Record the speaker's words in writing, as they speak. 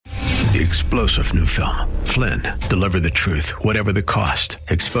The explosive new film, Flynn, deliver the truth, whatever the cost,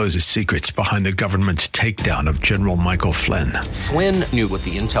 exposes secrets behind the government's takedown of General Michael Flynn. Flynn knew what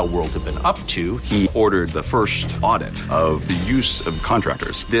the intel world had been up to. He ordered the first audit of the use of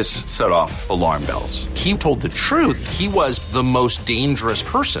contractors. This set off alarm bells. He told the truth. He was the most dangerous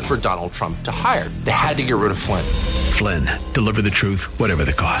person for Donald Trump to hire. They had to get rid of Flynn. Flynn, deliver the truth, whatever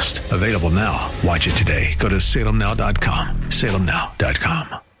the cost. Available now. Watch it today. Go to salemnow.com.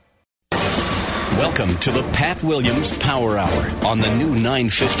 salemnow.com. Welcome to the Pat Williams Power Hour on the new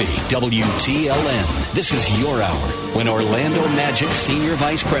 950 WTLN. This is your hour when Orlando Magic Senior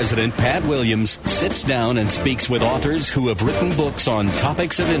Vice President Pat Williams sits down and speaks with authors who have written books on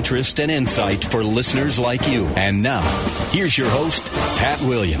topics of interest and insight for listeners like you. And now, here's your host, Pat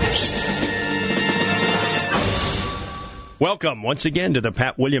Williams. Welcome once again to the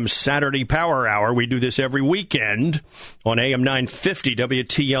Pat Williams Saturday Power Hour. We do this every weekend on AM 950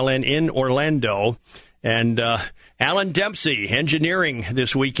 WTLN in Orlando. And Alan Dempsey, engineering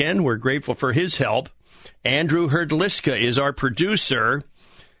this weekend. We're grateful for his help. Andrew Herdliska is our producer.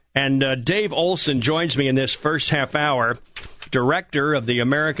 And Dave Olson joins me in this first half hour, director of the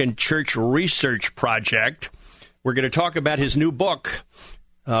American Church Research Project. We're going to talk about his new book,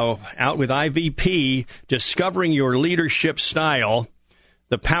 out with IVP, Discovering Your Leadership Style,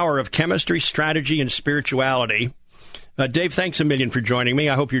 The Power of Chemistry, Strategy, and Spirituality. Dave, thanks a million for joining me.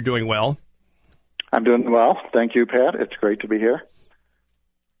 I hope you're doing well. I'm doing well. Thank you, Pat. It's great to be here.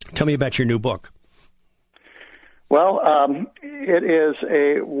 Tell me about your new book. Well, it is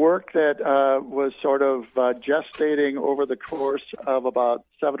a work that was sort of gestating over the course of about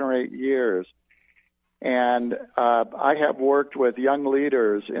 7 or 8 years. And I have worked with young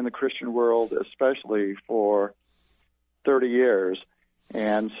leaders in the Christian world, especially for 30 years.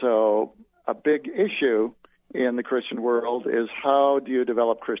 And so a big issue in the Christian world is how do you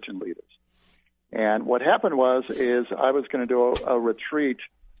develop Christian leaders? And what happened is I was going to do a retreat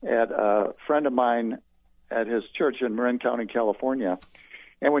at a friend of mine at his church in Marin County, California.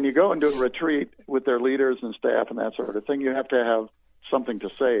 And when you go and do a retreat with their leaders and staff and that sort of thing, you have to have something to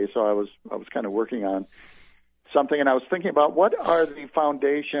say. So I was kind of working on something, and I was thinking about what are the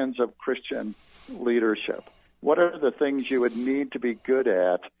foundations of Christian leadership? What are the things you would need to be good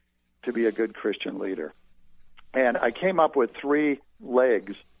at to be a good Christian leader? And I came up with 3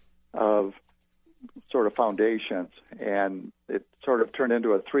 legs of sort of foundations, and it sort of turned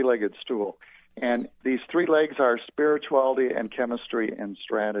into a 3-legged stool. And these 3 legs are spirituality and chemistry and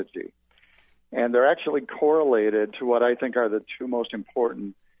strategy. And they're actually correlated to what I think are the 2 most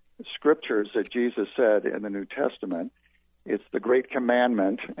important scriptures that Jesus said in the New Testament. It's the Great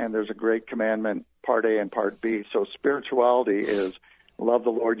Commandment, and there's a Great Commandment, part A and part B. So spirituality is love the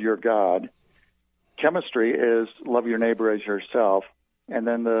Lord your God. Chemistry is love your neighbor as yourself. And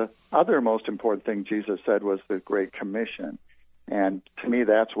then the other most important thing Jesus said was the Great Commission. And to me,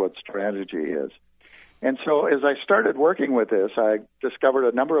 that's what strategy is. And so as I started working with this, I discovered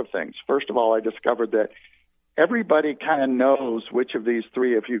a number of things. First of all, I discovered that everybody kind of knows which of these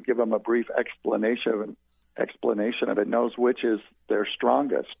 3, if you give them a brief explanation of it, knows which is their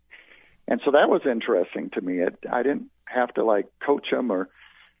strongest. And so that was interesting to me. I didn't have to coach them or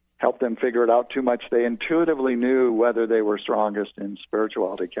help them figure it out too much. They intuitively knew whether they were strongest in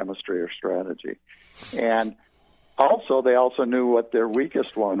spirituality, chemistry, or strategy. And they also knew what their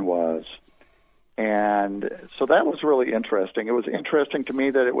weakest one was. And so that was really interesting. It was interesting to me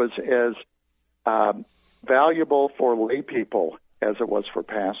that it was as valuable for lay people as it was for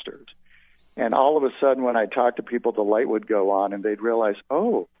pastors. And all of a sudden, when I talked to people, the light would go on, and they'd realize,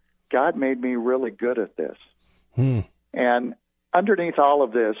 oh, God made me really good at this. And underneath all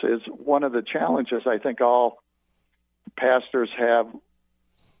of this is one of the challenges I think all pastors have,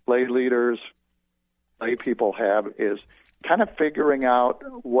 lay leaders, lay people have, is kind of figuring out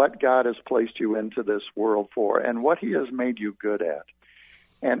what God has placed you into this world for and what he has made you good at.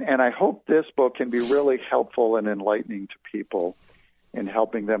 And I hope this book can be really helpful and enlightening to people in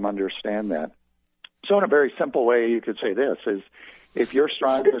helping them understand that. So in a very simple way, you could say this, is if you're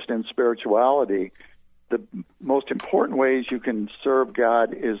strongest in spirituality, the most important ways you can serve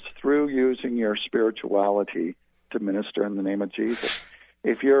God is through using your spirituality to minister in the name of Jesus.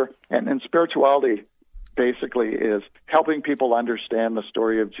 And spirituality basically is helping people understand the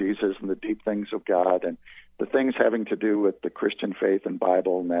story of Jesus and the deep things of God and the things having to do with the Christian faith and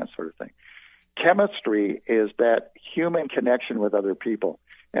Bible and that sort of thing. Chemistry is that human connection with other people.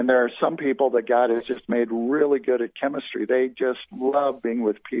 And there are some people that God has just made really good at chemistry. They just love being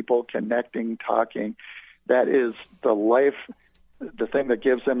with people, connecting, talking. That is the life, the thing that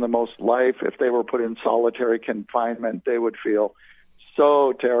gives them the most life. If they were put in solitary confinement, they would feel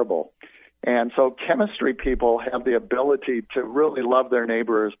so terrible. And so chemistry people have the ability to really love their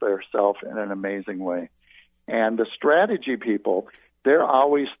neighbor as their self in an amazing way. And the strategy people, they're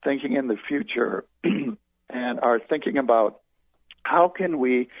always thinking in the future and are thinking about how can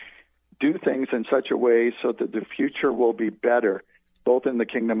we do things in such a way so that the future will be better, both in the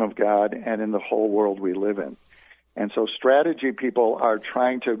kingdom of God and in the whole world we live in. And so strategy people are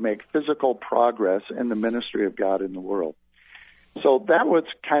trying to make physical progress in the ministry of God in the world. So that was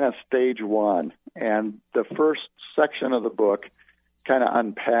kind of stage one. And the first section of the book kind of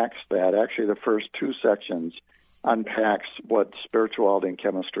unpacks that. Actually, the first two sections unpacks what spirituality and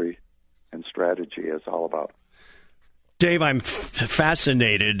chemistry and strategy is all about. Dave, I'm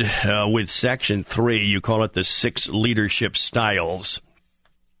fascinated with Section 3. You call it the 6 leadership styles.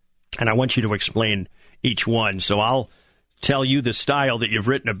 And I want you to explain each one. So I'll tell you the style that you've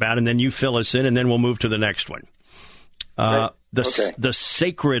written about, and then you fill us in, and then we'll move to the next one. The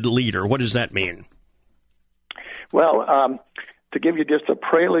sacred leader, what does that mean? Well, to give you just a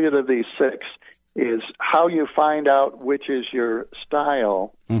prelude of these 6 is how you find out which is your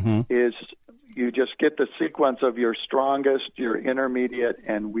style is you just get the sequence of your strongest, your intermediate,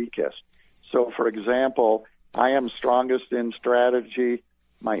 and weakest. So, for example, I am strongest in strategy.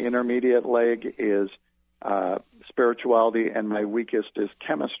 My intermediate leg is spirituality, and my weakest is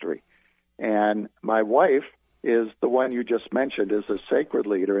chemistry. And my wife is the one you just mentioned, is a sacred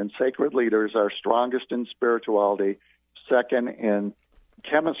leader, and sacred leaders are strongest in spirituality, second in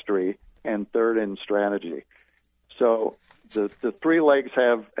chemistry, and third in strategy. So the 3 legs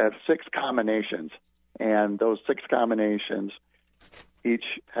have 6 combinations, and those 6 combinations, each,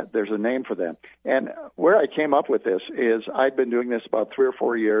 there's a name for them. And where I came up with this is I'd been doing this about 3 or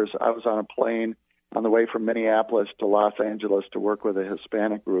 4 years. I was on a plane on the way from Minneapolis to Los Angeles to work with a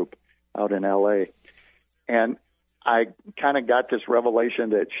Hispanic group out in L.A., and I kind of got this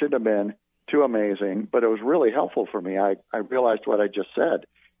revelation that should have been too amazing, but it was really helpful for me. I realized what I just said.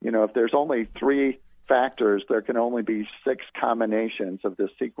 You know, if there's only 3 factors, there can only be 6 combinations of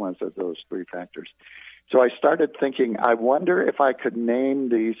this sequence of those 3 factors. So I started thinking, I wonder if I could name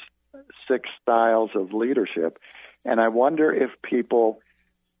these 6 styles of leadership, and I wonder if people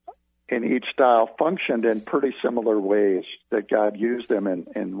in each style functioned in pretty similar ways, that God used them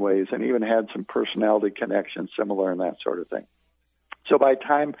in ways, and even had some personality connections similar and that sort of thing. So by the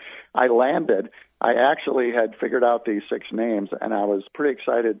time I landed, I actually had figured out these 6 names, and I was pretty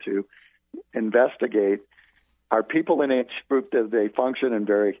excited to investigate, are people in each group that they function in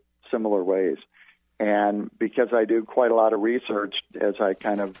very similar ways? And because I do quite a lot of research as I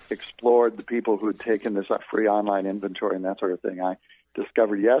kind of explored the people who had taken this free online inventory and that sort of thing, I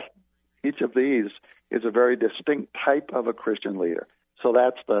discovered, yes, each of these is a very distinct type of a Christian leader. So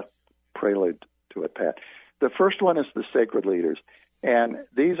that's the prelude to it, Pat. The first one is the sacred leaders. And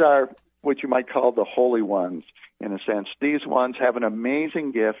these are what you might call the holy ones, in a sense. These ones have an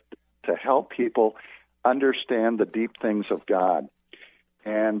amazing gift to help people understand the deep things of God.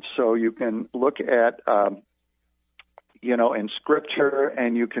 And so you can look at, in Scripture,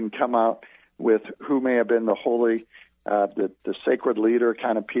 and you can come out with who may have been the holy, the sacred leader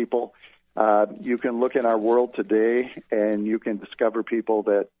kind of people. You can look in our world today, and you can discover people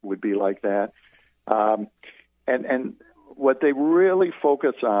that would be like that. And what they really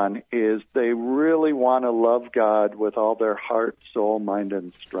focus on is they really want to love God with all their heart, soul, mind,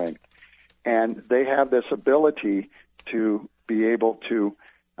 and strength. And they have this ability to be able to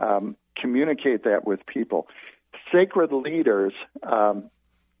communicate that with people. Sacred leaders are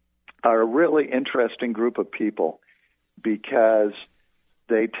a really interesting group of people because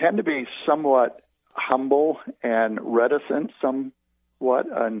they tend to be somewhat humble and reticent,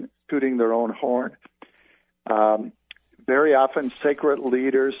 somewhat on tooting their own horn. Very often, sacred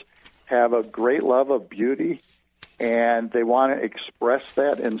leaders have a great love of beauty, and they want to express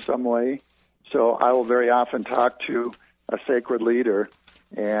that in some way. So I will very often talk to a sacred leader,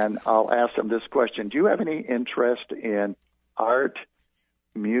 and I'll ask them this question: do you have any interest in art,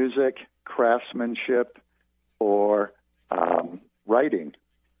 music, craftsmanship, or writing?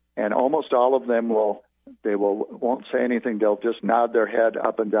 And almost all of them won't say anything. They'll just nod their head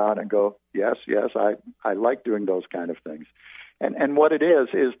up and down and go, yes, I like doing those kind of things. And what it is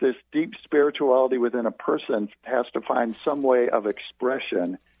this deep spirituality within a person has to find some way of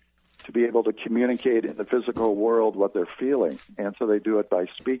expression to be able to communicate in the physical world what they're feeling. And so they do it by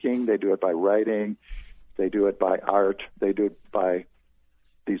speaking, they do it by writing, they do it by art, they do it by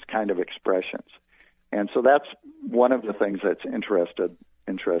these kind of expressions. And so that's one of the things that's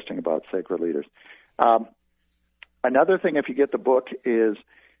interesting about sacred leaders. Another thing, if you get the book, is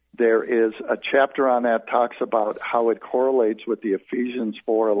there is a chapter on that talks about how it correlates with the Ephesians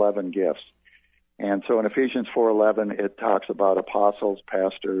 4:11 gifts. And so in Ephesians 4:11, it talks about apostles,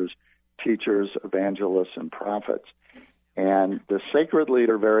 pastors, teachers, evangelists, and prophets. And the sacred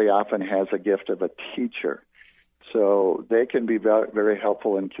leader very often has a gift of a teacher. So they can be very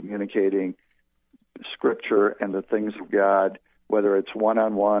helpful in communicating Scripture and the things of God, whether it's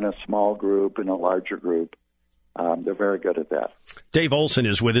one-on-one, a small group, in a larger group. They're very good at that. Dave Olson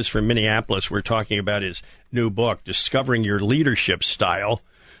is with us from Minneapolis. We're talking about his new book, Discovering Your Leadership Style,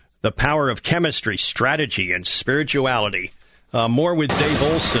 The Power of Chemistry, Strategy, and Spirituality. More with Dave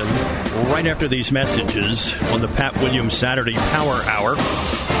Olson right after these messages on the Pat Williams Saturday Power Hour.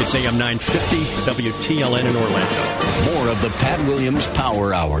 It's AM 950 WTLN in Orlando. More of the Pat Williams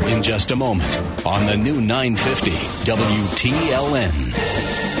Power Hour in just a moment on the new 950 WTLN.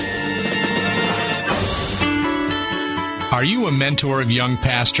 Are you a mentor of young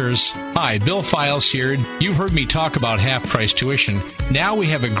pastors? Hi, Bill Files here. You've heard me talk about half-price tuition. Now we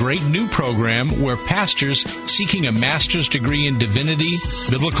have a great new program where pastors seeking a master's degree in divinity,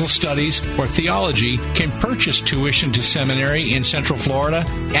 biblical studies, or theology can purchase tuition to seminary in Central Florida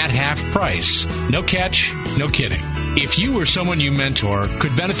at half price. No catch, no kidding. If you or someone you mentor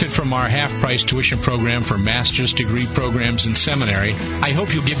could benefit from our half-price tuition program for master's degree programs in seminary, I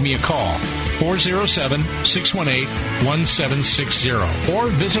hope you'll give me a call, 407-618-1760, or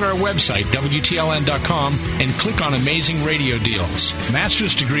visit our website, WTLN.com, and click on Amazing Radio Deals.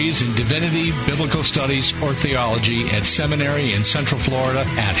 Master's degrees in divinity, biblical studies, or theology at seminary in Central Florida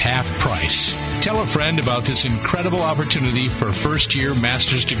at half price. Tell a friend about this incredible opportunity for first-year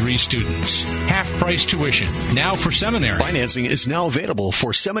master's degree students. Half-price tuition, now for seminary. Financing is now available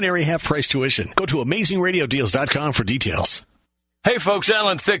for seminary half-price tuition. Go to AmazingRadioDeals.com for details. Hey folks,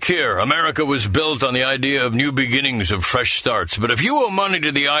 Alan Thicke here. America was built on the idea of new beginnings, of fresh starts. But if you owe money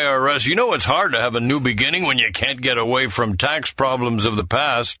to the IRS, you know it's hard to have a new beginning when you can't get away from tax problems of the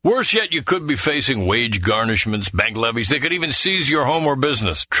past. Worse yet, you could be facing wage garnishments, bank levies. They could even seize your home or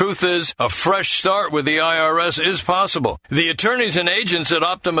business. Truth is, a fresh start with the IRS is possible. The attorneys and agents at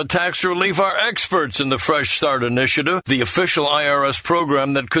Optima Tax Relief are experts in the Fresh Start Initiative, the official IRS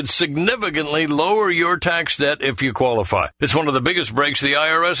program that could significantly lower your tax debt if you qualify. It's one of the biggest breaks the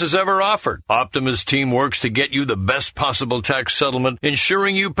IRS has ever offered. Optima's team works to get you the best possible tax settlement,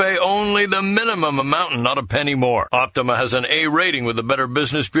 ensuring you pay only the minimum amount and not a penny more. Optima has an A rating with the Better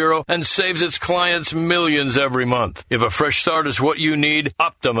Business Bureau and saves its clients millions every month. If a fresh start is what you need,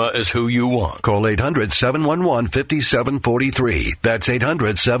 Optima is who you want. Call 800-711-5743. That's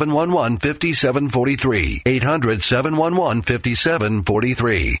 800-711-5743.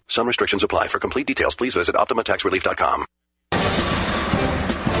 800-711-5743. Some restrictions apply. For complete details, please visit OptimaTaxRelief.com.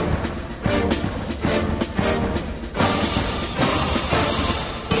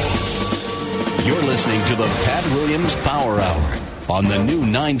 You're listening to the Pat Williams Power Hour on the new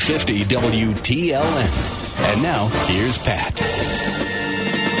 950 WTLN. And now, here's Pat.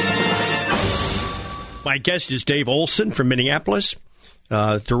 My guest is Dave Olson from Minneapolis,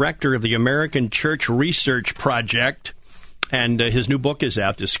 director of the American Church Research Project, and his new book is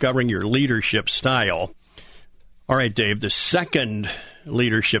out, Discovering Your Leadership Style. All right, Dave, the second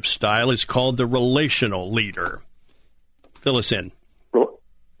leadership style is called the relational leader. Fill us in.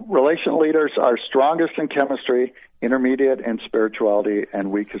 Relational leaders are strongest in chemistry, intermediate in spirituality,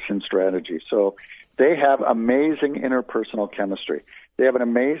 and weakest in strategy. So they have amazing interpersonal chemistry. They have an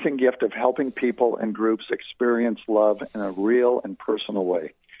amazing gift of helping people and groups experience love in a real and personal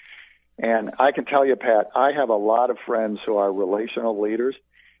way. And I can tell you, Pat, I have a lot of friends who are relational leaders,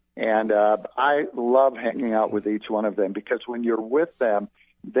 and I love hanging out with each one of them because when you're with them,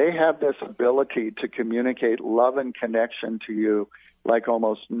 they have this ability to communicate love and connection to you like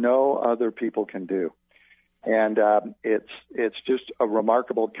almost no other people can do. And it's just a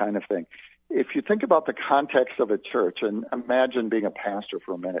remarkable kind of thing. If you think about the context of a church, and imagine being a pastor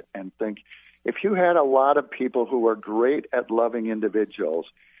for a minute and think, if you had a lot of people who are great at loving individuals,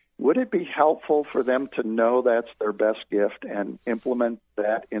 would it be helpful for them to know that's their best gift and implement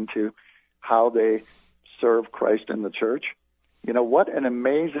that into how they serve Christ in the church? You know, what an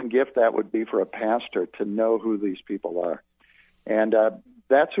amazing gift that would be for a pastor to know who these people are. And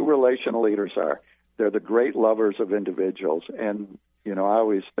that's who relational leaders are. They're the great lovers of individuals. And, you know, I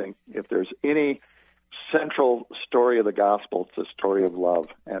always think if there's any central story of the gospel, it's a story of love.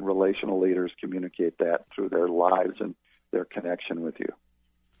 And relational leaders communicate that through their lives and their connection with you.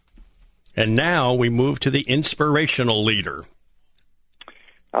 And now we move to the inspirational leader.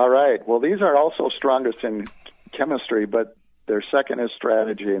 All right. Well, these are also strongest in chemistry, but their second is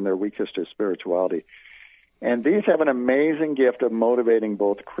strategy and their weakest is spirituality. And these have an amazing gift of motivating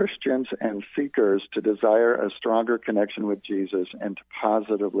both Christians and seekers to desire a stronger connection with Jesus and to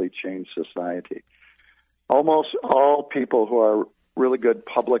positively change society. Almost all people who are really good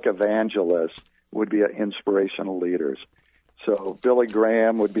public evangelists would be inspirational leaders. So Billy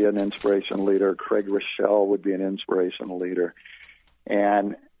Graham would be an inspirational leader. Craig Rochelle would be an inspirational leader.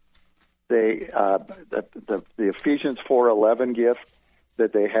 And the Ephesians 4:11 gift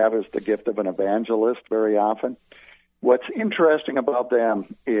that they have is the gift of an evangelist very often. What's interesting about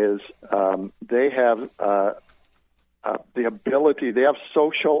them is they have the ability, they have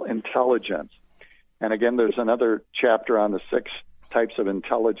social intelligence. And again, there's another chapter on the 6 types of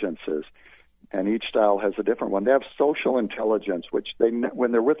intelligences, and each style has a different one. They have social intelligence, which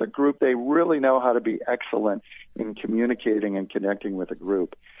when they're with a group, they really know how to be excellent in communicating and connecting with a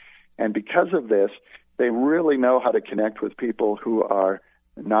group. And because of this, they really know how to connect with people who are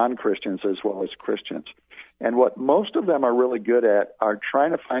non-Christians as well as Christians. And what most of them are really good at are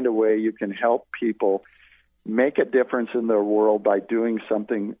trying to find a way you can help people make a difference in their world by doing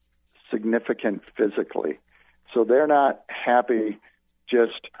something significant physically. So they're not happy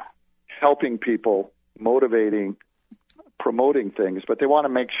just helping people, motivating, promoting things, but they want to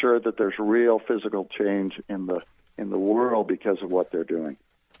make sure that there's real physical change in the world because of what they're doing.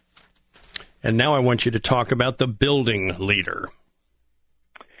 And now I want you to talk about the building leader.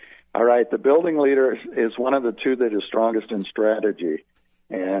 All right, the building leader is one of the two that is strongest in strategy,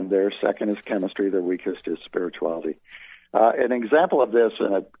 and their second is chemistry, their weakest is spirituality. An example of this,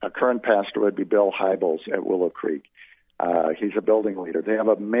 and a current pastor would be Bill Hybels at Willow Creek. He's a building leader. They have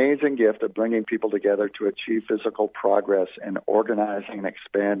an amazing gift of bringing people together to achieve physical progress and organizing and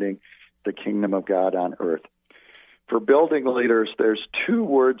expanding the kingdom of God on earth. For building leaders, there's 2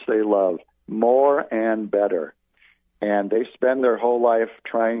 words they love, more and better. And they spend their whole life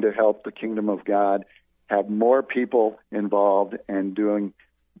trying to help the kingdom of God have more people involved and doing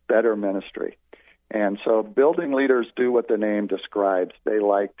better ministry. And so building leaders do what the name describes. They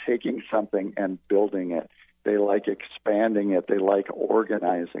like taking something and building it. They like expanding it. They like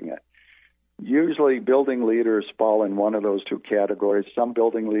organizing it. Usually building leaders fall in one of those 2 categories. Some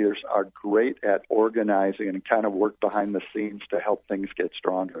building leaders are great at organizing and kind of work behind the scenes to help things get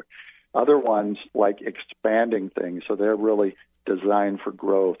stronger. Other ones like expanding things, so they're really designed for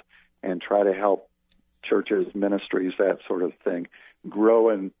growth and try to help churches, ministries, that sort of thing, grow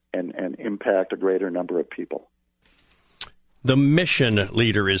and impact a greater number of people. The mission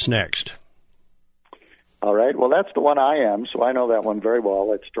leader is next. All right. Well, that's the one I am, so I know that one very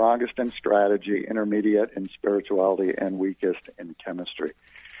well. It's strongest in strategy, intermediate in spirituality, and weakest in chemistry.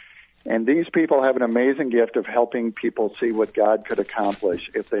 And these people have an amazing gift of helping people see what God could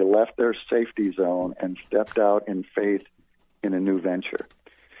accomplish if they left their safety zone and stepped out in faith in a new venture.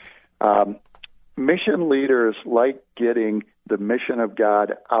 Mission leaders like getting the mission of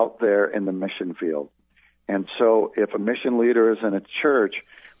God out there in the mission field. And so if a mission leader is in a church,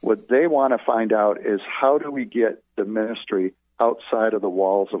 what they want to find out is how do we get the ministry outside of the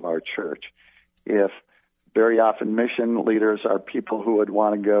walls of our church? If very often mission leaders are people who would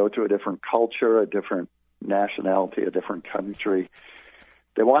want to go to a different culture, a different nationality, a different country.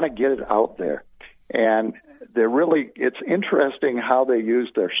 They want to get it out there. And it's interesting how they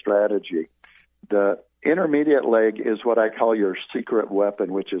use their strategy. The intermediate leg is what I call your secret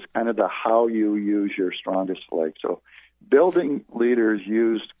weapon, which is kind of how you use your strongest leg. So building leaders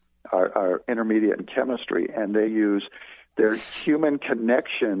are intermediate in chemistry, and they use their human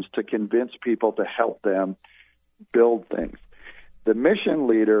connections to convince people to help them build things. The mission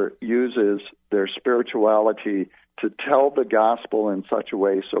leader uses their spirituality to tell the gospel in such a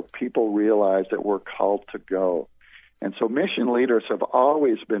way so people realize that we're called to go. And so mission leaders have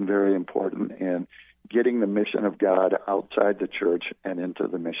always been very important in getting the mission of God outside the church and into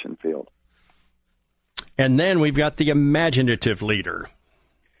the mission field. And then we've got the imaginative leader.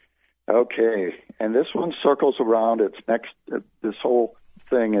 Okay, and this one circles around. It's next. This whole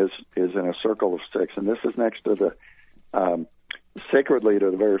thing is in a circle of 6, and this is next to the sacred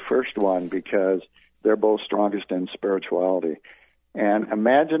leader, the very first one, because they're both strongest in spirituality. And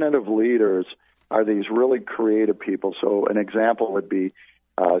imaginative leaders are these really creative people. So an example would be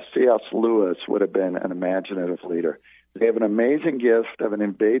C.S. Lewis would have been an imaginative leader. They have an amazing gift of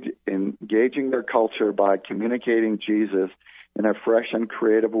engaging their culture by communicating Jesus in a fresh and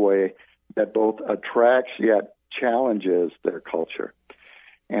creative way that both attracts yet challenges their culture.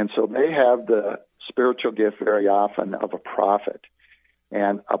 And so they have the spiritual gift very often of a prophet.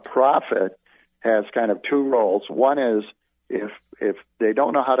 And a prophet has kind of 2 roles. One is if they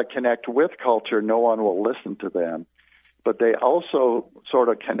don't know how to connect with culture, no one will listen to them. but they also sort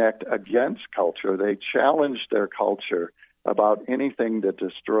of connect against culture. They challenge their culture about anything that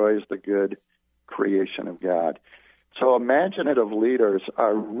destroys the good creation of God. So imaginative leaders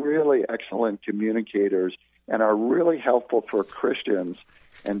are really excellent communicators and are really helpful for Christians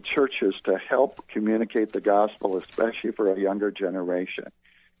and churches to help communicate the gospel, especially for a younger generation,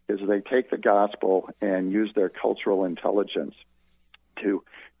 is they take the gospel and use their cultural intelligence to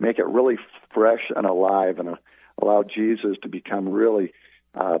make it really fresh and alive and allow Jesus to become really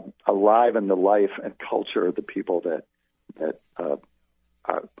alive in the life and culture of the people that are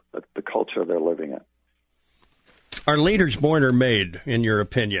the culture they're living in. Are leaders born or made, in your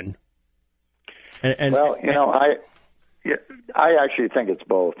opinion? Well, I actually think it's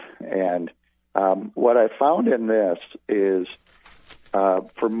both. And what I found in this is,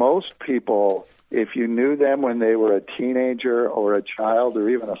 for most people, if you knew them when they were a teenager or a child or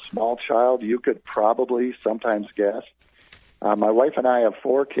even a small child, you could probably sometimes guess. My wife and I have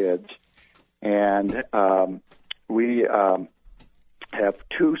 4 kids, and we have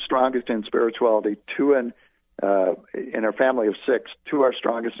 2 strongest in spirituality, 2 in our family of 6, 2 are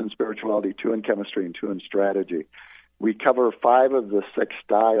strongest in spirituality, 2 in chemistry, and 2 in strategy. We cover 5 of the 6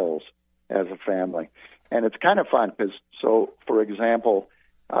 styles as a family. And it's kind of fun because, so, for example,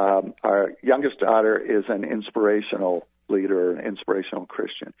 our youngest daughter is an inspirational leader, an inspirational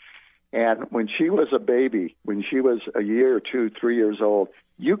Christian. And when she was a baby, when she was a year or 2, 3 years old,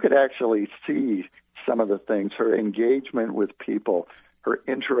 you could actually see some of the things, her engagement with people, her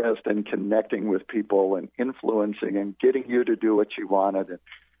interest in connecting with people and influencing and getting you to do what she wanted and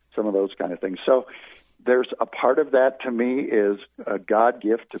some of those kind of things. So there's a part of that, to me, is a God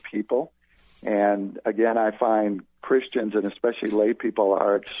gift to people. And again, I find Christians and especially lay people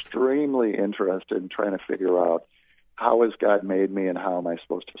are extremely interested in trying to figure out, how has God made me and how am I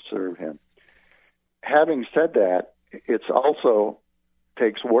supposed to serve him? Having said that, it's also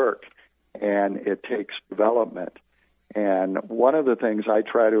takes work and it takes development. And one of the things I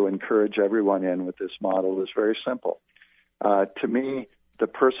try to encourage everyone in with this model is very simple. To me, the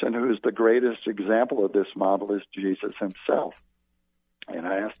person who's the greatest example of this model is Jesus himself. And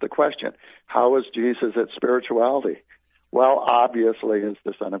I asked the question, how was Jesus at spirituality? Well, obviously, as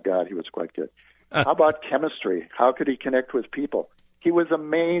the Son of God, he was quite good. How about chemistry? How could he connect with people? He was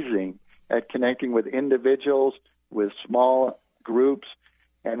amazing at connecting with individuals, with small groups,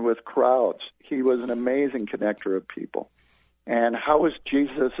 and with crowds. He was an amazing connector of people. And how was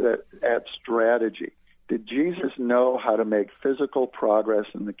Jesus at strategy? Did Jesus know how to make physical progress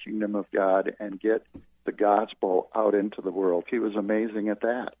in the kingdom of God and get the gospel out into the world? He was amazing at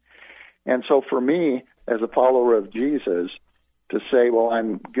that. And so for me, as a follower of Jesus, to say, well,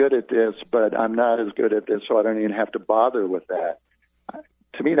 I'm good at this, but I'm not as good at this, so I don't even have to bother with that,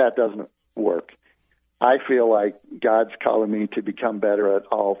 to me, that doesn't work. I feel like God's calling me to become better at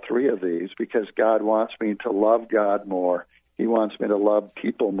all 3 of these because God wants me to love God more. He wants me to love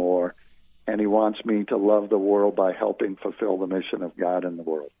people more, and he wants me to love the world by helping fulfill the mission of God in the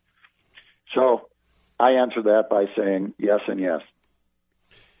world. So I answer that by saying yes and yes.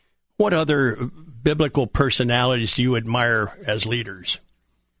 What other biblical personalities do you admire as leaders?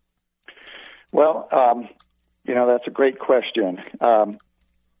 Well, that's a great question.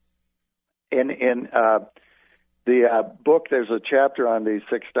 In the book, there's a chapter on these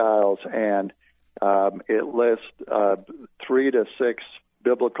 6 styles, and it lists 3 to 6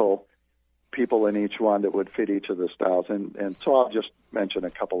 biblical people in each one that would fit each of the styles. And so I'll just mention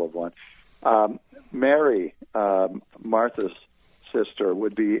a couple of one. Mary, Martha's sister,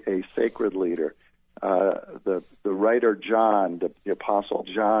 would be a sacred leader. The writer John, the Apostle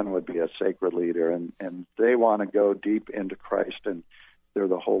John, would be a sacred leader, and they want to go deep into Christ, and they're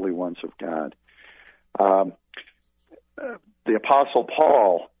the holy ones of God. The Apostle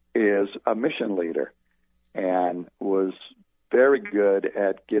Paul is a mission leader and was very good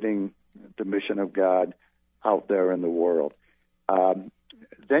at getting the mission of God out there in the world.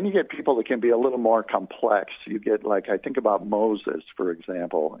 Then you get people that can be a little more complex. You get, like, I think about Moses, for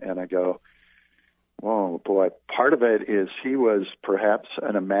example, and I go, oh, boy, part of it is he was perhaps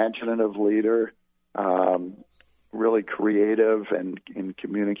an imaginative leader, really creative and in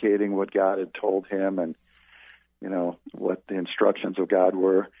communicating what God had told him and, what the instructions of God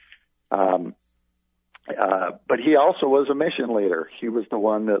were. But he also was a mission leader. He was the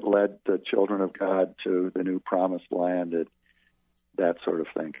one that led the children of God to the new promised land and that sort of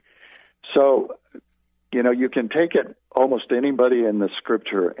thing. So, you can take it almost anybody in the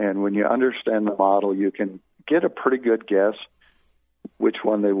scripture, and when you understand the model, you can get a pretty good guess which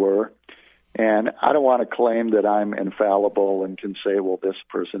one they were. And I don't want to claim that I'm infallible and can say, well, this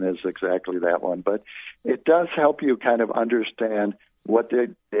person is exactly that one. But it does help you kind of understand what they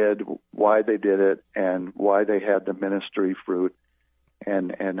did, why they did it, and why they had the ministry fruit,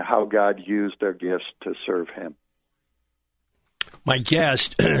 and how God used their gifts to serve him. My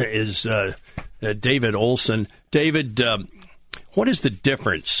guest is David Olson. David, what is the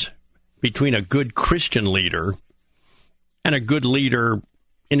difference between a good Christian leader and a good leader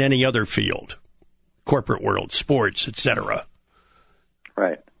in any other field, corporate world, sports, etc.?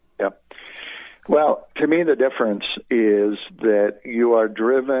 Right. Yep. Well, to me, the difference is that you are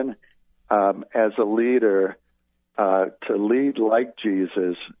driven as a leader to lead like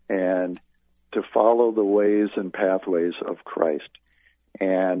Jesus and to follow the ways and pathways of Christ.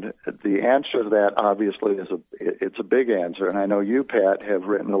 And the answer to that, obviously, it's a big answer. And I know you, Pat, have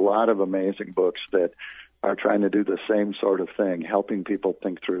written a lot of amazing books that are trying to do the same sort of thing, helping people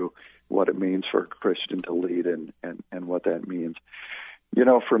think through what it means for a Christian to lead and what that means. You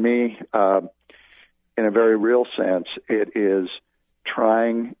know, for me, in a very real sense, it is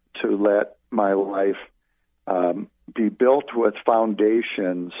trying to let my life be built with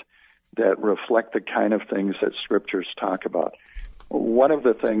foundations that reflect the kind of things that Scriptures talk about. One of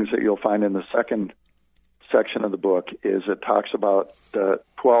the things that you'll find in the second section of the book is it talks about the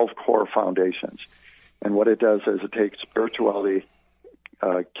 12 core foundations. And what it does is it takes spirituality,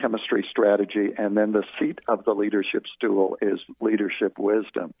 chemistry, strategy, and then the seat of the leadership stool is leadership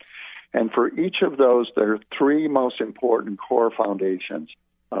wisdom. And for each of those, there are three most important core foundations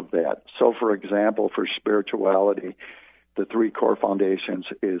of that. So, for example, for spirituality, the three core foundations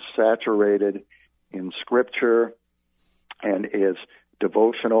is saturated in Scripture and is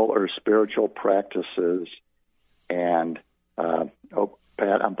devotional or spiritual practices. And,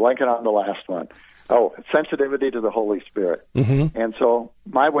 Pat, I'm blanking on the last one. Sensitivity to the Holy Spirit. Mm-hmm. And so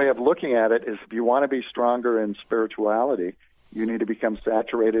my way of looking at it is if you want to be stronger in spirituality, you need to become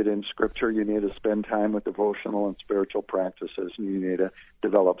saturated in Scripture. You need to spend time with devotional and spiritual practices, and you need to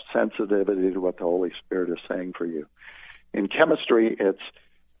develop sensitivity to what the Holy Spirit is saying for you. In chemistry, it's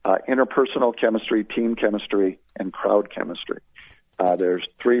interpersonal chemistry, team chemistry, and crowd chemistry. There's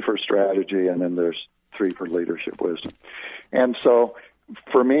three for strategy, and then there's three for leadership wisdom. And so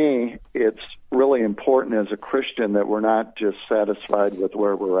for me, it's really important as a Christian that we're not just satisfied with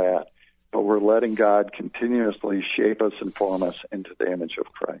where we're at, but we're letting God continuously shape us and form us into the image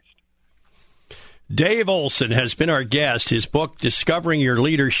of Christ. Dave Olson has been our guest. His book, Discovering Your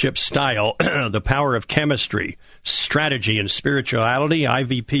Leadership Style, The Power of Chemistry, Strategy, and Spirituality.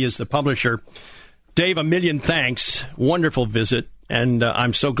 IVP is the publisher. Dave, a million thanks. Wonderful visit, and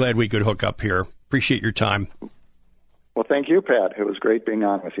I'm so glad we could hook up here. Appreciate your time. Well, thank you, Pat. It was great being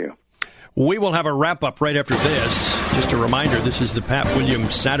on with you. We will have a wrap-up right after this. Just a reminder, this is the Pat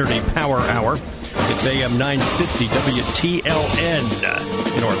Williams Saturday Power Hour. It's AM 950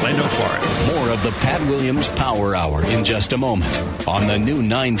 WTLN in Orlando, Florida. More of the Pat Williams Power Hour in just a moment on the new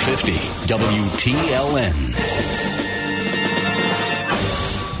 950 WTLN.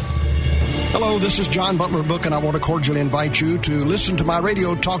 Hello, this is John Butler Book, and I want to cordially invite you to listen to my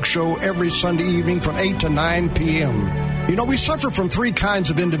radio talk show every Sunday evening from 8 to 9 p.m. You know, we suffer from three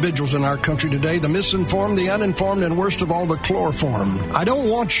kinds of individuals in our country today: the misinformed, the uninformed, and worst of all, the chloroformed. I don't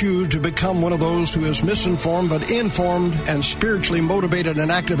want you to become one of those who is misinformed, but informed and spiritually motivated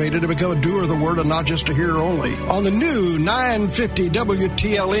and activated to become a doer of the word and not just a hearer only. On the new 950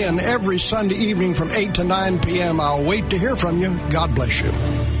 WTLN every Sunday evening from 8 to 9 p.m. I'll wait to hear from you. God bless you.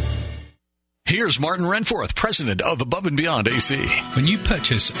 Here's Martin Renforth, president of Above and Beyond AC. When you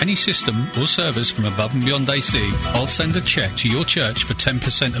purchase any system or service from Above and Beyond AC, I'll send a check to your church for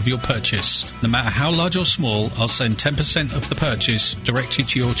 10% of your purchase. No matter how large or small, I'll send 10% of the purchase directly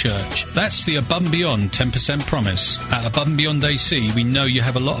to your church. That's the Above and Beyond 10% promise. At Above and Beyond AC, we know you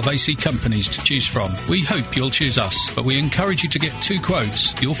have a lot of AC companies to choose from. We hope you'll choose us, but we encourage you to get two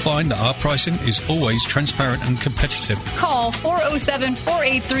quotes. You'll find that our pricing is always transparent and competitive. Call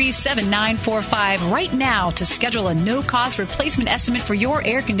 407-483-7945 right now to schedule a no-cost replacement estimate for your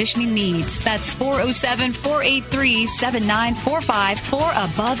air conditioning needs. That's 407-483-7945 for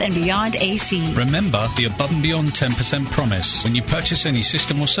Above and Beyond AC. Remember the Above and Beyond 10% promise. When you purchase any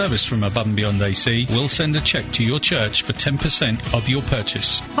system or service from Above and Beyond AC, we'll send a check to your church for 10% of your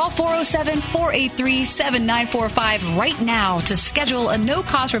purchase. Call 407-483-7945 right now to schedule a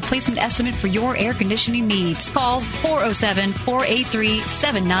no-cost replacement estimate for your air conditioning needs. Call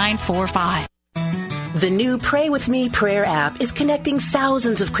 407-483-7945. The new Pray With Me prayer app is connecting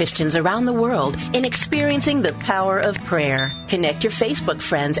thousands of Christians around the world in experiencing the power of prayer. Connect your Facebook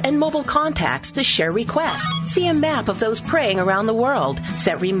friends and mobile contacts to share requests. See a map of those praying around the world.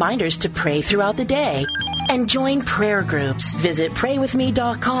 Set reminders to pray throughout the day. And join prayer groups. Visit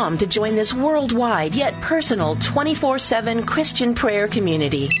praywithme.com to join this worldwide yet personal 24/7 Christian prayer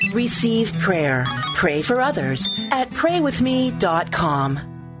community. Receive prayer. Pray for others at praywithme.com.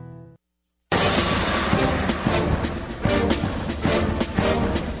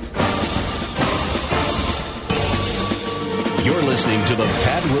 You're listening to the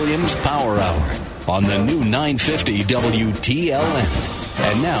Pat Williams Power Hour on the new 950 WTLN.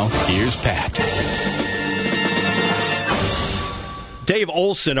 And now, here's Pat. Dave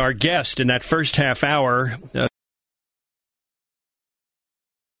Olson, our guest in that first half hour,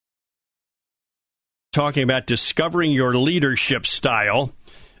 talking about discovering your leadership style.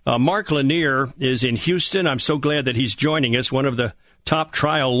 Mark Lanier is in Houston. I'm so glad that he's joining us, one of the top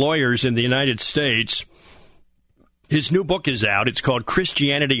trial lawyers in the United States. His new book is out. It's called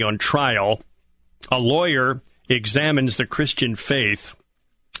Christianity on Trial. A Lawyer Examines the Christian Faith.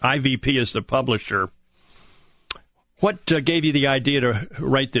 IVP is the publisher. What gave you the idea to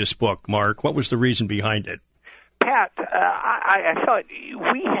write this book, Mark? What was the reason behind it? Pat, I thought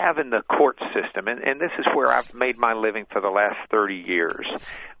we have in the court system, and this is where I've made my living for the last 30 years,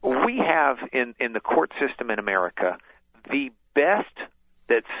 we have in the court system in America the best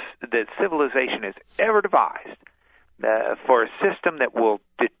that civilization has ever devised for a system that will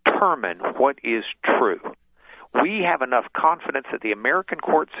determine what is true. We have enough confidence that the American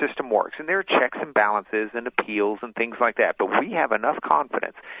court system works, and there are checks and balances and appeals and things like that, but we have enough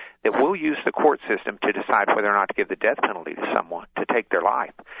confidence that we'll use the court system to decide whether or not to give the death penalty to someone, to take their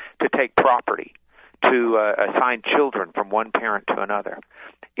life, to take property, to assign children from one parent to another.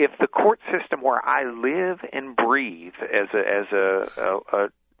 If the court system where I live and breathe as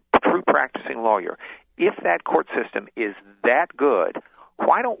a true practicing lawyer, if that court system is that good,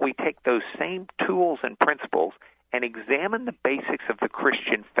 why don't we take those same tools and principles and examine the basics of the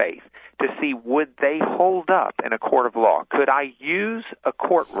Christian faith to see would they hold up in a court of law? Could I use a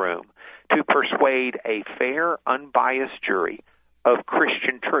courtroom to persuade a fair, unbiased jury of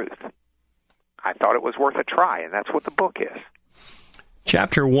Christian truth? I thought it was worth a try, and that's what the book is.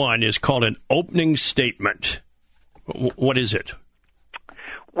 Chapter 1 is called an opening statement. What is it?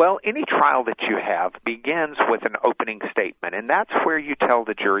 Well, any trial that you have begins with an opening statement, and that's where you tell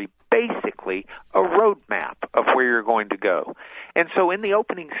the jury basically a roadmap of where you're going to go. And so in the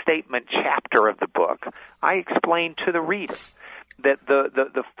opening statement chapter of the book, I explain to the reader that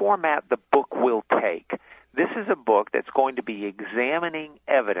the format the book will take. This is a book that's going to be examining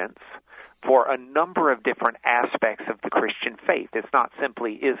evidence for a number of different aspects of the Christian faith. It's not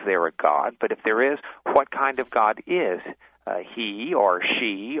simply, is there a God, but if there is, what kind of God is he or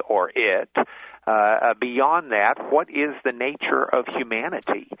she or it? Beyond that, what is the nature of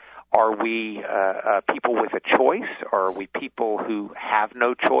humanity? Are we people with a choice? Or are we people who have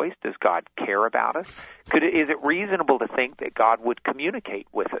no choice? Does God care about us? Is it reasonable to think that God would communicate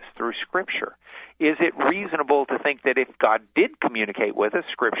with us through Scripture? Is it reasonable to think that if God did communicate with us,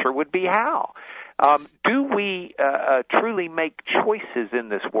 Scripture would be how? Do we truly make choices in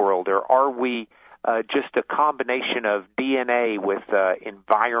this world, or are we just a combination of DNA with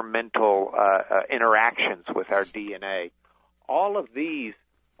environmental interactions with our DNA? All of these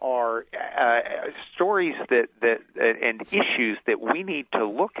are stories and issues that we need to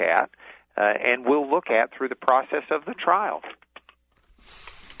look at, and we'll look at through the process of the trial.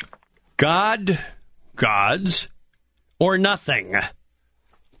 God, gods, or nothing?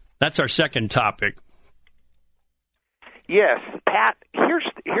 That's our second topic. Yes, Pat,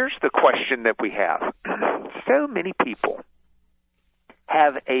 here's the question that we have. So many people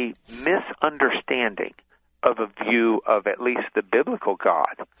have a misunderstanding of a view of at least the biblical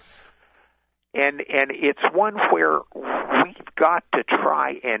God. And it's one where we've got to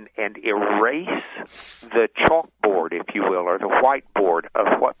try and erase the chalkboard, if you will, or the whiteboard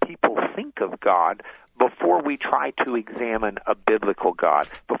of what people think of God before we try to examine a biblical God.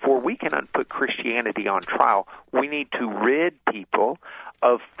 Before we can put Christianity on trial, we need to rid people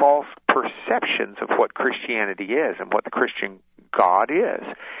of false perceptions of what Christianity is and what the Christian God is.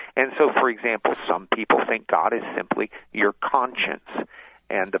 And so, for example, some people think God is simply your conscience.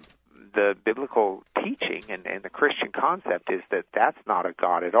 And the biblical teaching and the Christian concept is that that's not a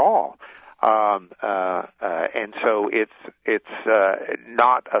God at all. And so it's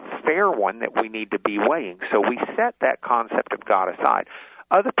not a fair one that we need to be weighing. So we set that concept of God aside.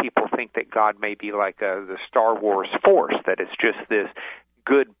 Other people think that God may be like the Star Wars Force, that it's just this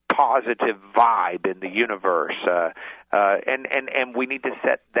good positive vibe in the universe, and we need to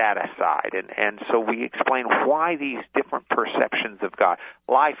set that aside. And so we explain why these different perceptions of God.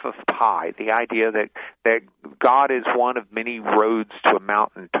 Life of Pi, the idea that God is one of many roads to a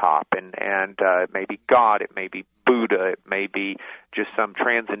mountaintop, and it may be God, it may be Buddha, it may be just some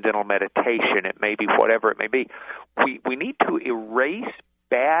transcendental meditation, it may be whatever it may be. We need to erase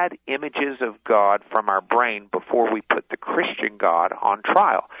bad images of God from our brain before we put the Christian God on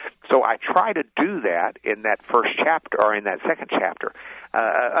trial. So I try to do that in that first chapter, or in that second chapter.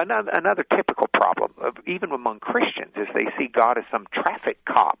 Another typical problem, even among Christians, is they see God as some traffic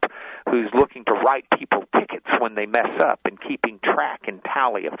cop who's looking to write people tickets when they mess up and keeping track and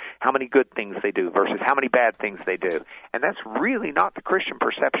tally of how many good things they do versus how many bad things they do. And that's really not the Christian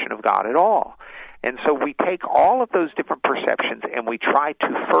perception of God at all. And so we take all of those different perceptions and we try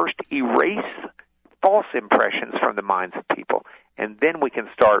to first erase false impressions from the minds of people, and then we can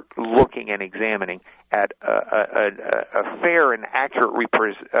start looking and examining at a fair and accurate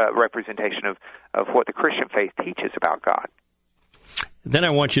representation of what the Christian faith teaches about God. Then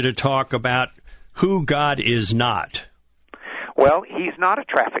I want you to talk about who God is not. Well, he's not a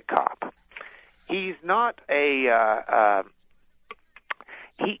traffic cop. He's not a...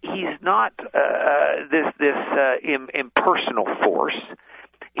 He's not this impersonal force.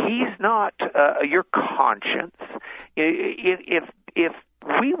 He's not your conscience. If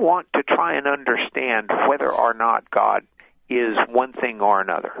we want to try and understand whether or not God is one thing or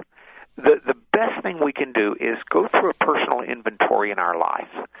another, the best thing we can do is go through a personal inventory in our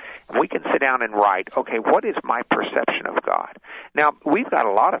life. And we can sit down and write, okay, what is my perception of God? Now, we've got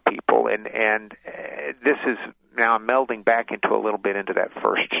a lot of people, and this is now I'm melding back into a little bit into that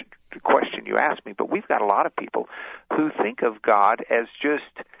first question you asked me, but we've got a lot of people who think of God as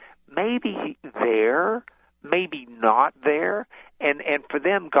just maybe there, maybe not there, and for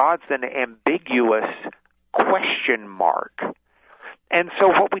them, God's an ambiguous question mark. And so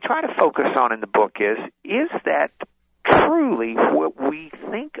what we try to focus on in the book is that truly what we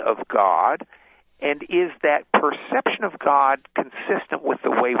think of God, and is that perception of God consistent with the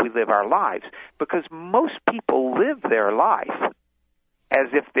way we live our lives? Because most people live their life as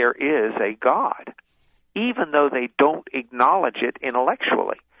if there is a God, even though they don't acknowledge it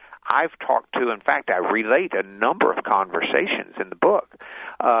intellectually. I've talked to, in fact, I relate a number of conversations in the book,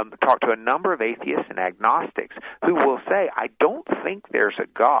 talked to a number of atheists and agnostics who will say, I don't think there's a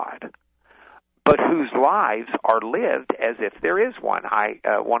God, but whose lives are lived as if there is one.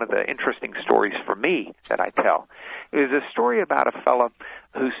 One of the interesting stories for me that I tell is a story about a fellow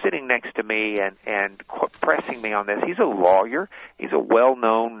who's sitting next to me and pressing me on this. He's a lawyer. He's a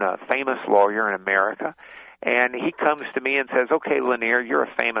well-known, famous lawyer in America. And he comes to me and says, okay, Lanier, you're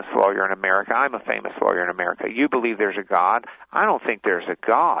a famous lawyer in America. I'm a famous lawyer in America. You believe there's a God. I don't think there's a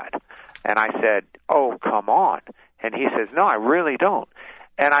God. And I said, oh, come on. And he says, no, I really don't.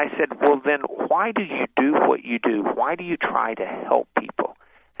 And I said, well, then why do you do what you do? Why do you try to help people?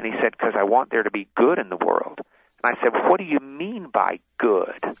 And he said, because I want there to be good in the world. And I said, what do you mean by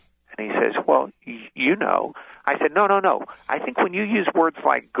good? And he says, well, you know. I said, no. I think when you use words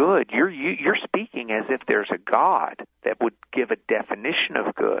like good, you're speaking as if there's a God that would give a definition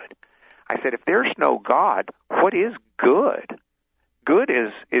of good. I said, if there's no God, what is good? Good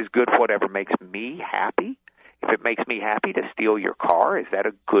is good whatever makes me happy. If it makes me happy to steal your car, is that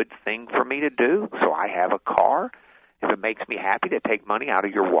a good thing for me to do? So I have a car. If it makes me happy to take money out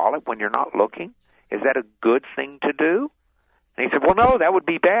of your wallet when you're not looking, is that a good thing to do? And he said, well, no, that would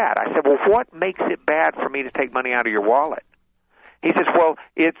be bad. I said, well, what makes it bad for me to take money out of your wallet? He says, well,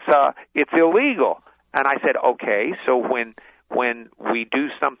 it's illegal. And I said, okay, so when we do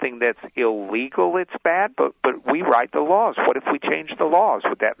something that's illegal, it's bad, but we write the laws. What if we change the laws?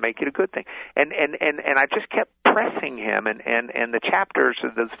 Would that make it a good thing? And I just kept pressing him, and the chapters,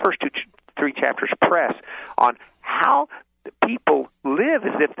 the first three chapters press on how people live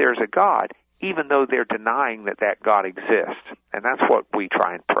as if there's a God, even though they're denying that God exists. And that's what we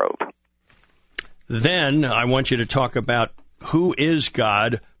try and probe. Then I want you to talk about who is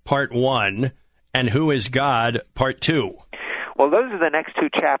God, part 1, and who is God, part 2. Well, those are the next two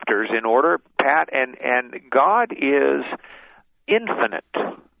chapters in order, Pat, and God is infinite.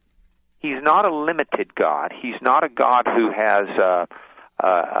 He's not a limited God. He's not a God who has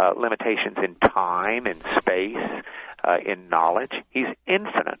limitations in time, in space, in knowledge. He's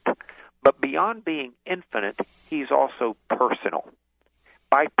infinite. But beyond being infinite, he's also personal.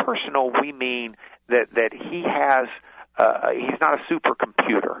 By personal, we mean that he has, he's not a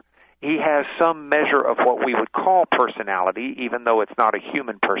supercomputer. He has some measure of what we would call personality, even though it's not a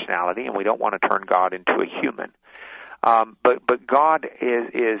human personality, and we don't want to turn God into a human. But God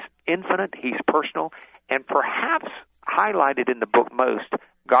is infinite. He's personal, and perhaps highlighted in the book most,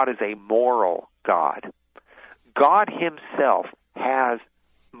 God is a moral God. God himself has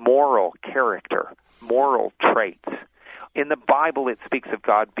moral character, moral traits. In the Bible, it speaks of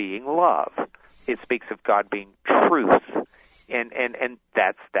God being love. It speaks of God being truth. And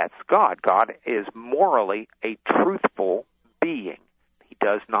that's God. God is morally a truthful being. He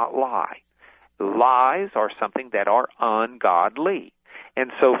does not lie. Lies are something that are ungodly.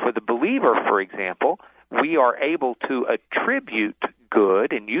 And so for the believer, for example, we are able to attribute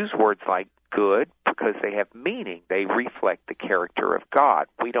good and use words like good because they have meaning. They reflect the character of God.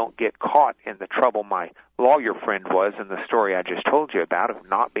 We don't get caught in the trouble my lawyer friend was in the story I just told you about of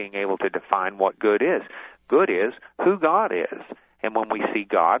not being able to define what good is. Good is who God is. And when we see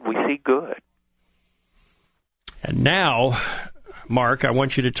God, we see good. And now, Mark, I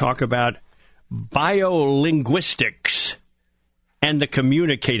want you to talk about biolinguistics and the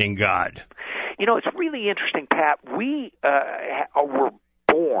communicating God. You know, it's really interesting, Pat. We were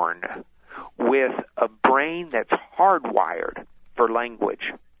born with a brain that's hardwired for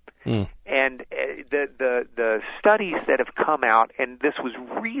language. And the studies that have come out, and this was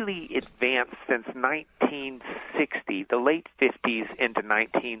really advanced since 1960, the late 50s into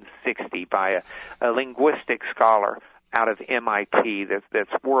 1960, by a linguistic scholar out of MIT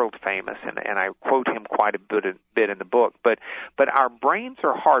that's world famous, and I quote him quite a bit in the book. But our brains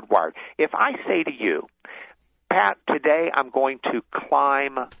are hardwired. If I say to you, Pat, today I'm going to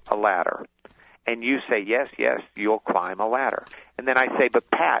climb a ladder, and you say, yes, you'll climb a ladder. And then I say,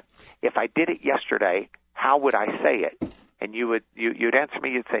 but Pat, if I did it yesterday, how would I say it? And you'd answer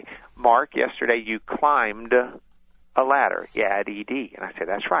me, you'd say, Mark, yesterday you climbed a ladder. You add ED. And I say,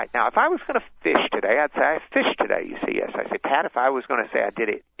 that's right. Now, if I was going to fish today, I'd say I fished today. You say, yes. I say, Pat, if I was going to say I did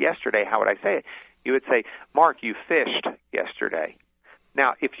it yesterday, how would I say it? You would say, Mark, you fished yesterday.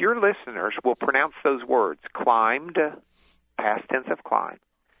 Now, if your listeners will pronounce those words, climbed, past tense of climb,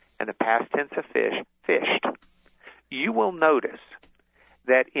 and the past tense of fish, fished, you will notice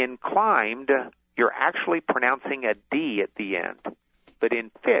that in climbed, you're actually pronouncing a D at the end. But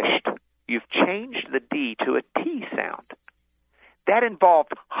in fished, you've changed the D to a T sound. That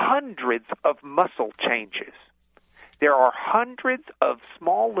involved hundreds of muscle changes. There are hundreds of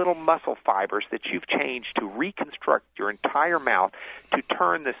small little muscle fibers that you've changed to reconstruct your entire mouth to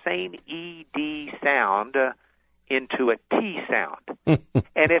turn the same ED sound into a T sound.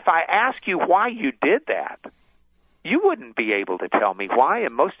 And if I ask you why you did that, you wouldn't be able to tell me why,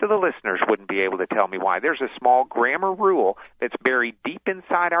 and most of the listeners wouldn't be able to tell me why. There's a small grammar rule that's buried deep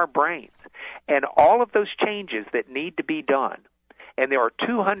inside our brains, and all of those changes that need to be done, and there are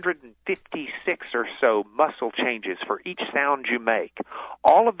 256 or so muscle changes for each sound you make.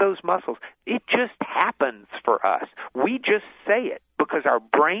 All of those muscles, it just happens for us. We just say it because our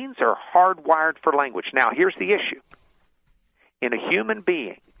brains are hardwired for language. Now, here's the issue. In a human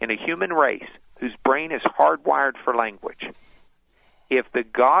being, in a human race, whose brain is hardwired for language, if the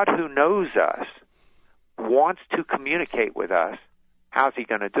God who knows us wants to communicate with us, how's he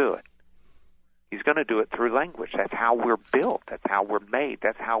going to do it? He's going to do it through language. That's how we're built. That's how we're made.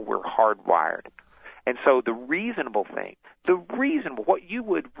 That's how we're hardwired. And so the reasonable thing, what you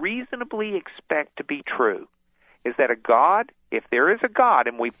would reasonably expect to be true, is that a God, if there is a God,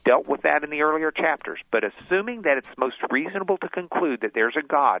 and we've dealt with that in the earlier chapters, but assuming that it's most reasonable to conclude that there's a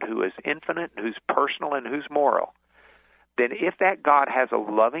God who is infinite, who's personal, and who's moral, then if that God has a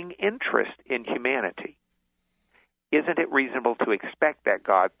loving interest in humanity, isn't it reasonable to expect that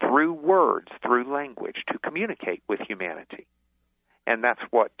God, through words, through language, to communicate with humanity? And that's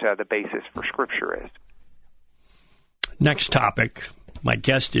what the basis for Scripture is. Next topic. My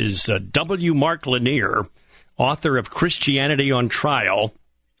guest is W. Mark Lanier, author of Christianity on Trial.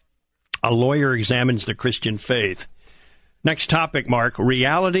 A lawyer examines the Christian faith. Next topic, Mark,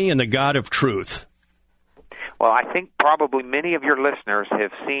 reality and the God of truth. Well, I think probably many of your listeners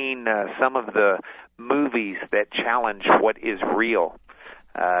have seen some of the movies that challenge what is real.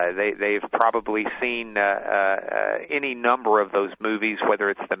 They've probably seen any number of those movies, whether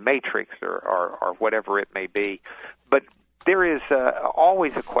it's The Matrix or whatever it may be. But there is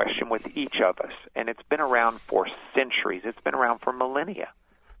always a question with each of us, and it's been around for centuries. It's been around for millennia.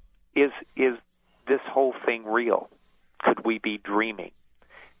 Is this whole thing real? Could we be dreaming?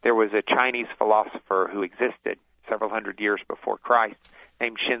 There was a Chinese philosopher who existed several hundred years before Christ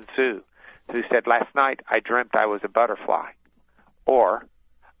named Sun Tzu, who said, last night I dreamt I was a butterfly, or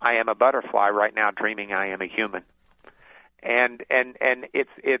I am a butterfly right now dreaming I am a human. And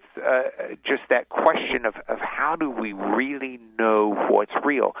it's just that question of how do we really know what's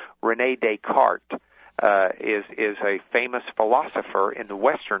real. Rene Descartes is a famous philosopher in the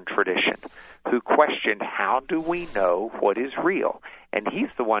Western tradition who questioned, how do we know what is real? And he's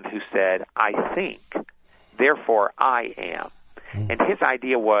the one who said, I think, therefore I am. And his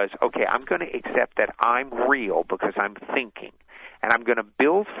idea was, okay, I'm going to accept that I'm real because I'm thinking, and I'm going to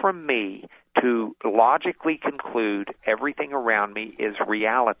build from me to logically conclude everything around me is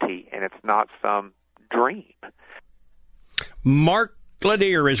reality and it's not some dream. Mark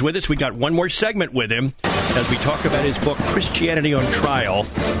Lanier is with us. We got one more segment with him as we talk about his book, Christianity on Trial.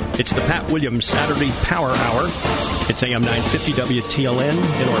 It's the Pat Williams Saturday Power Hour. It's AM 950 WTLN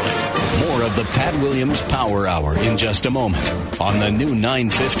in Orlando. More of the Pat Williams Power Hour in just a moment on the new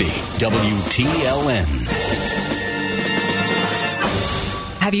 950 WTLN.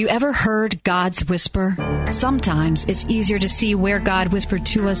 Have you ever heard God's whisper? Sometimes it's easier to see where God whispered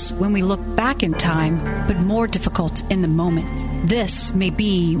to us when we look back in time, but more difficult in the moment. This may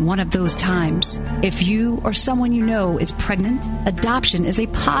be one of those times. If you or someone you know is pregnant, adoption is a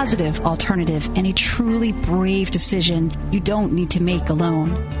positive alternative and a truly brave decision you don't need to make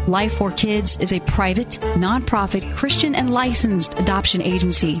alone. Life for Kids is a private, nonprofit, Christian and licensed adoption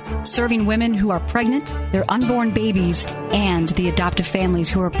agency serving women who are pregnant, their unborn babies, and the adoptive families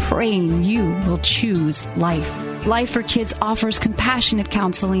who are praying you will choose life. Life for Kids offers compassionate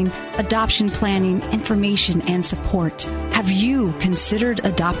counseling, adoption planning, information, and support. Have you considered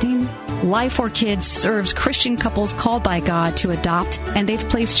adopting? Life for Kids serves Christian couples called by God to adopt, and they've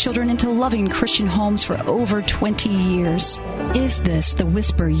placed children into loving Christian homes for over 20 years. Is this the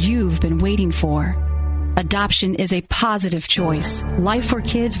whisper you've been waiting for? Adoption is a positive choice. Life for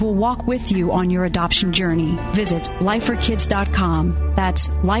Kids will walk with you on your adoption journey. Visit lifeforkids.com. That's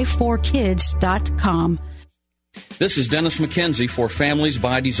lifeforkids.com. This is Dennis McKenzie for Families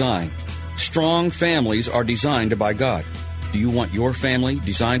by Design. Strong families are designed by God. Do you want your family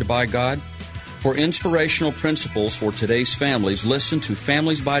designed by God? For inspirational principles for today's families, listen to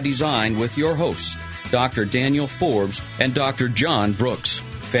Families by Design with your hosts, Dr. Daniel Forbes and Dr. John Brooks.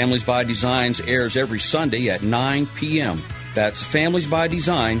 Families by Designs airs every Sunday at 9 p.m. That's Families by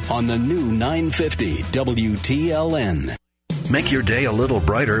Design on the new 950 WTLN. Make your day a little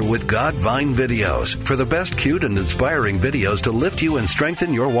brighter with Godvine videos. For the best cute and inspiring videos to lift you and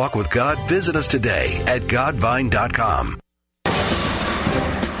strengthen your walk with God, visit us today at Godvine.com.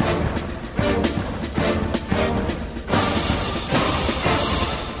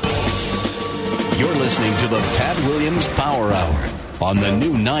 You're listening to the Pat Williams Power Hour on the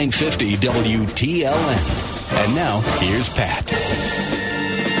new 950 WTLN. And now, here's Pat.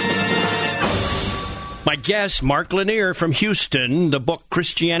 My guest, Mark Lanier from Houston, the book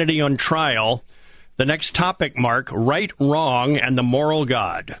Christianity on Trial. The next topic, Mark, right, wrong, and the moral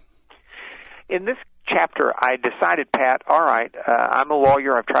God. In this chapter, I decided, Pat, all right, I'm a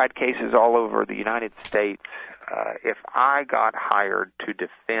lawyer. I've tried cases all over the United States. If I got hired to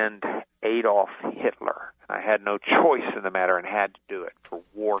defend Adolf Hitler, I had no choice in the matter and had to do it for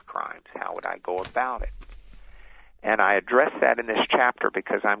war crimes, how would I go about it? And I address that in this chapter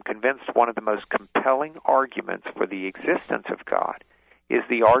because I'm convinced one of the most compelling arguments for the existence of God is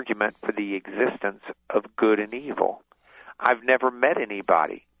the argument for the existence of good and evil. I've never met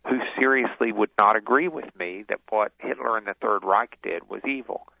anybody who seriously would not agree with me that what Hitler and the Third Reich did was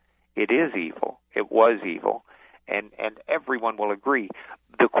evil. It is evil. It was evil. And everyone will agree.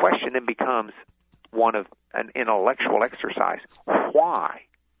 The question then becomes one of an intellectual exercise. Why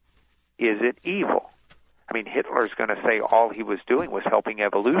is it evil? I mean, Hitler's going to say all he was doing was helping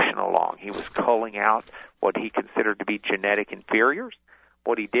evolution along. He was culling out what he considered to be genetic inferiors.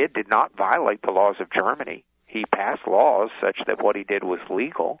 What he did not violate the laws of Germany. He passed laws such that what he did was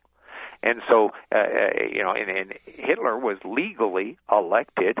legal. And so, and Hitler was legally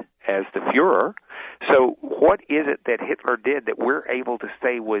elected as the Fuhrer. So what is it that Hitler did that we're able to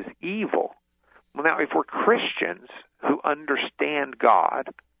say was evil? Well, now, if we're Christians who understand God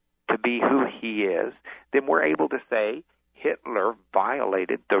to be who he is, then we're able to say Hitler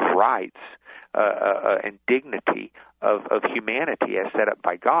violated the rights and dignity of humanity as set up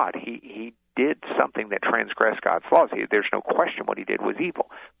by God. He did something that transgressed God's laws. There's no question what he did was evil.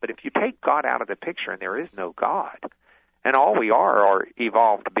 But if you take God out of the picture and there is no God, and all we are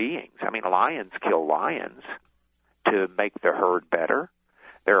evolved beings. I mean, lions kill lions to make the herd better.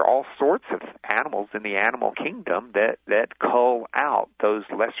 There are all sorts of animals in the animal kingdom that cull out those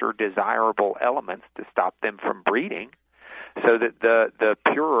lesser desirable elements to stop them from breeding so that the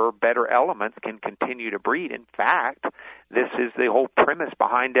purer, better elements can continue to breed. In fact, this is the whole premise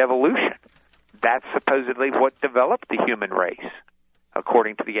behind evolution. That's supposedly what developed the human race,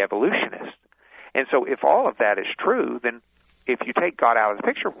 according to the evolutionists. And so if all of that is true, then if you take God out of the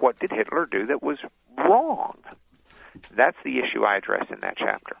picture, what did Hitler do that was wrong. That's the issue I address in that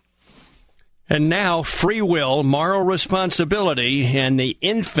chapter. And now, free will, moral responsibility, and the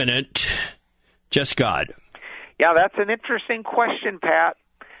infinite, just God. Yeah, that's an interesting question, Pat.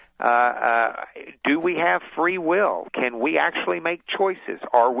 Do we have free will? Can we actually make choices?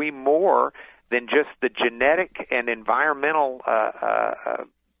 Are we more than just the genetic and environmental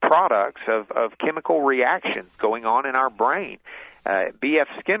products of chemical reactions going on in our brain? B.F.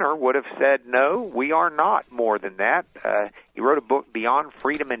 Skinner would have said, no, we are not more than that. He wrote a book, Beyond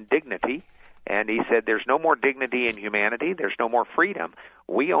Freedom and Dignity, and he said there's no more dignity in humanity, there's no more freedom.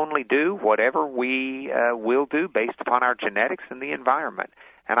 We only do whatever we will do based upon our genetics and the environment.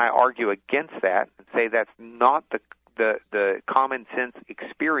 And I argue against that and say that's not the common sense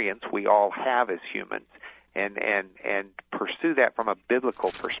experience we all have as humans, and pursue that from a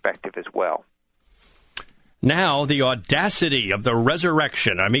biblical perspective as well. Now, the audacity of the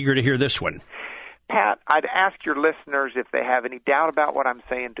resurrection. I'm eager to hear this one. Pat, I'd ask your listeners, if they have any doubt about what I'm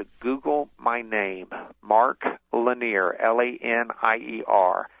saying, to Google my name, Mark Lanier,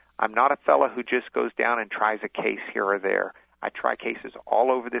 Lanier. I'm not a fellow who just goes down and tries a case here or there. I try cases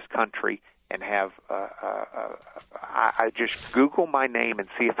all over this country and have I just Google my name and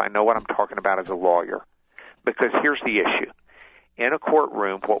see if I know what I'm talking about as a lawyer. Because here's the issue. In a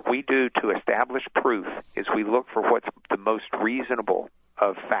courtroom, what we do to establish proof is we look for what's the most reasonable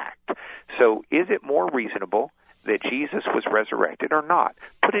of fact. So is it more reasonable that Jesus was resurrected or not?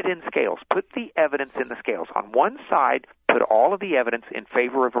 Put it in scales. Put the evidence in the scales. On one side, put all of the evidence in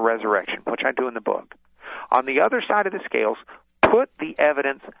favor of a resurrection, which I do in the book. On the other side of the scales, put the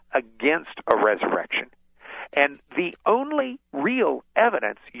evidence against a resurrection. And the only real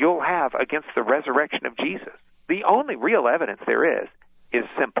evidence you'll have against the resurrection of Jesus, the only real evidence there is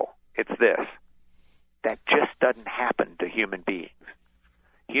simple. It's this. That just doesn't happen to human beings.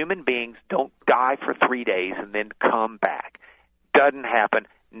 Human beings don't die for 3 days and then come back. Doesn't happen.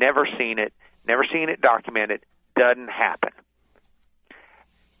 Never seen it documented. Doesn't happen.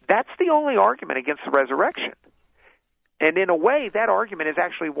 That's the only argument against the resurrection. And in a way, that argument is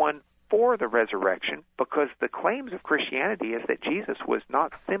actually one for the resurrection, because the claims of Christianity is that Jesus was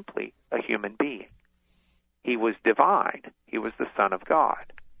not simply a human being. He was divine. He was the Son of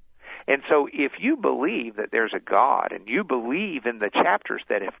God. And so if you believe that there's a God, and you believe in the chapters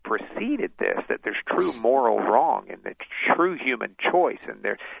that have preceded this, that there's true moral wrong and the true human choice, and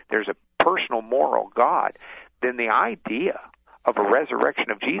there's a personal moral God, then the idea of a resurrection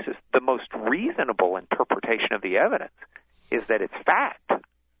of Jesus, the most reasonable interpretation of the evidence, is that it's fact.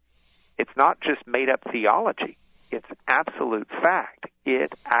 It's not just made-up theology. It's absolute fact.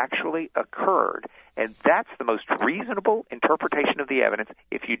 It actually occurred. And that's the most reasonable interpretation of the evidence.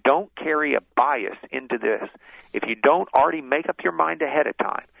 If you don't carry a bias into this, if you don't already make up your mind ahead of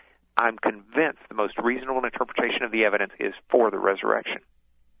time, I'm convinced the most reasonable interpretation of the evidence is for the resurrection.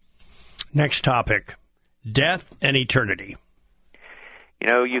 Next topic, death and eternity. You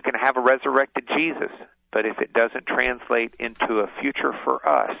know, you can have a resurrected Jesus, but if it doesn't translate into a future for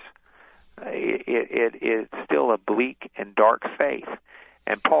us, it is still a bleak and dark faith.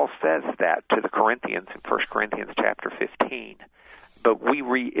 And Paul says that to the Corinthians in 1 Corinthians chapter 15. But we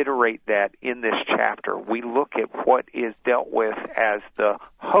reiterate that in this chapter. We look at what is dealt with as the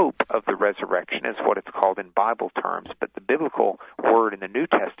hope of the resurrection, is what it's called in Bible terms. But the biblical word in the New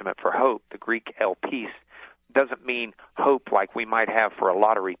Testament for hope, the Greek elpis, doesn't mean hope like we might have for a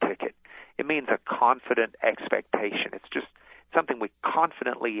lottery ticket. It means a confident expectation. It's just something we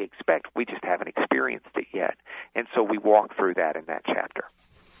confidently expect. We just haven't experienced it yet. And so we walk through that in that chapter.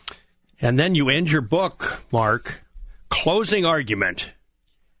 And then you end your book, Mark, closing argument.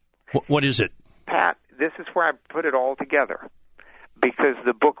 What is it? Pat, this is where I put it all together, because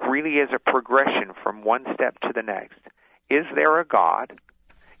the book really is a progression from one step to the next. Is there a God?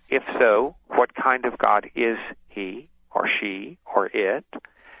 If so, what kind of God is he or she or it?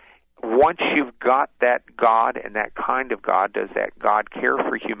 Once you've got that God and that kind of God, does that God care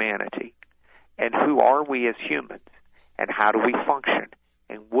for humanity? And who are we as humans? And how do we function?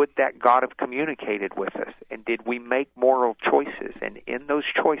 And would that God have communicated with us? And did we make moral choices? And in those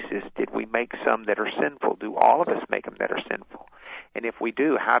choices, did we make some that are sinful? Do all of us make them that are sinful? And if we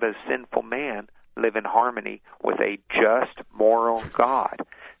do, how does sinful man live in harmony with a just moral God?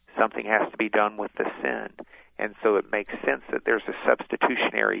 Something has to be done with the sin. And so it makes sense that there's a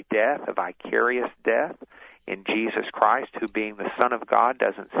substitutionary death, a vicarious death in Jesus Christ, who being the Son of God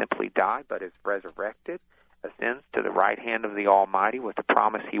doesn't simply die but is resurrected, ascends to the right hand of the Almighty with the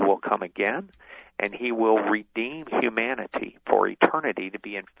promise he will come again, and he will redeem humanity for eternity to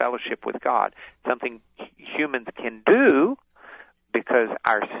be in fellowship with God, something humans can do because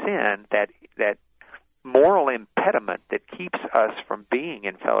our sin, that moral impediment that keeps us from being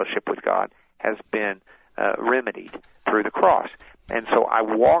in fellowship with God has been remedied through the cross. And so I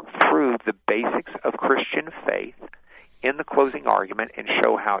walk through the basics of Christian faith in the closing argument and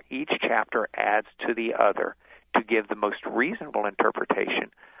show how each chapter adds to the other to give the most reasonable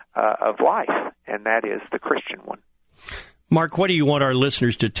interpretation of life, and that is the Christian one. Mark, what do you want our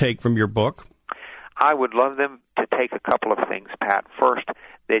listeners to take from your book? I would love them to take a couple of things, Pat. First,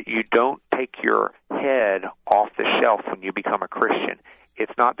 that you don't take your head off the shelf when you become a Christian.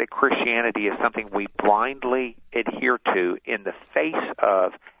 It's not that Christianity is something we blindly adhere to in the face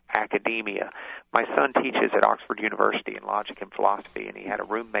of academia. My son teaches at Oxford University in logic and philosophy, and he had a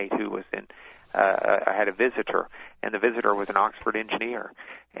roommate who was I had a visitor, and the visitor was an Oxford engineer.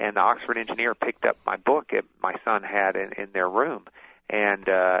 And the Oxford engineer picked up my book that my son had in their room and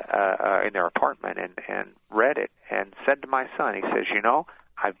in their apartment and read it and said to my son, he says, you know,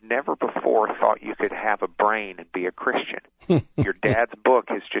 I've never before thought you could have a brain and be a Christian. Your dad's book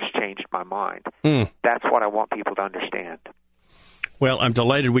has just changed my mind. That's what I want people to understand. Well, I'm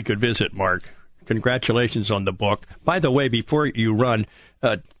delighted we could visit, Mark. Congratulations on the book. By the way, before you run,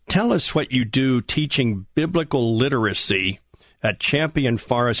 tell us what you do teaching biblical literacy at Champion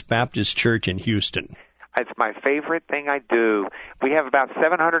Forest Baptist Church in Houston. It's my favorite thing I do. We have about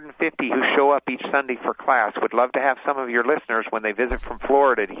 750 who show up each Sunday for class. Would love to have some of your listeners, when they visit from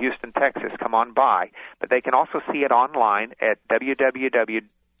Florida to Houston, Texas, come on by. But they can also see it online at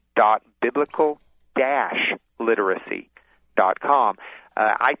www.biblical-literacy.com.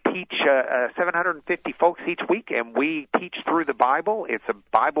 I teach 750 folks each week, and we teach through the Bible. It's a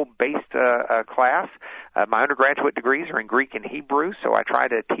Bible-based class. My undergraduate degrees are in Greek and Hebrew, so I try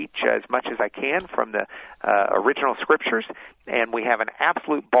to teach as much as I can from the original scriptures. And we have an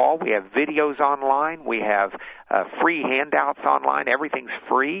absolute ball. We have videos online. We have free handouts online. Everything's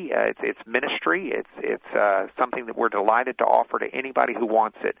free. It's ministry. It's something that we're delighted to offer to anybody who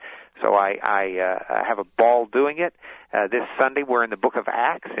wants it. So I have a ball doing it. This Sunday we're in the book of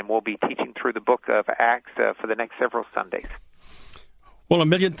Acts, and we'll be teaching through the book of Acts for the next several Sundays. Well, a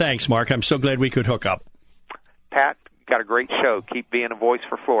million thanks, Mark. I'm so glad we could hook up. Pat, got a great show. Keep being a voice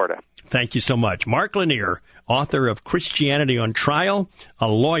for Florida. Thank you so much. Mark Lanier, author of Christianity on Trial, a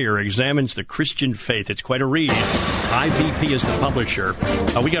lawyer examines the Christian faith. It's quite a read. IVP is the publisher.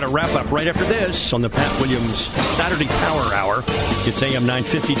 We got to wrap up right after this on the Pat Williams Saturday Power Hour. It's AM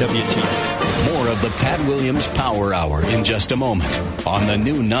 950 WTL. More of the Pat Williams Power Hour in just a moment on the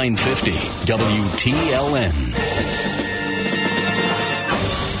new 950 WTLN.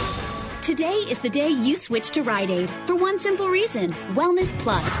 Today is the day you switch to Rite Aid for one simple reason. Wellness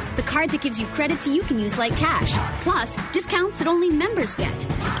Plus, the card that gives you credits you can use like cash. Plus, discounts that only members get.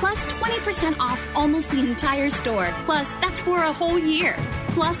 Plus, 20% off almost the entire store. Plus, that's for a whole year.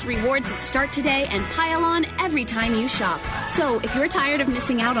 Plus, rewards that start today and pile on every time you shop. So, if you're tired of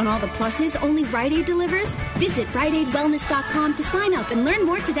missing out on all the pluses only Rite Aid delivers, visit RiteAidWellness.com to sign up and learn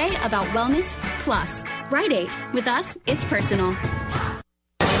more today about Wellness Plus. Rite Aid. With us, it's personal.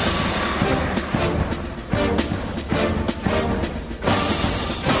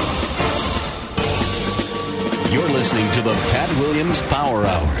 You're listening to the Pat Williams Power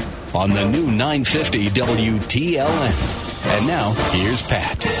Hour on the new 950 WTLN. And now, here's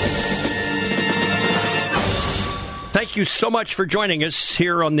Pat. Thank you so much for joining us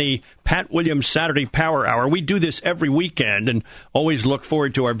here on the Pat Williams Saturday Power Hour. We do this every weekend and always look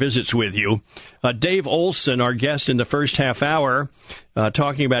forward to our visits with you. Dave Olson, our guest in the first half hour,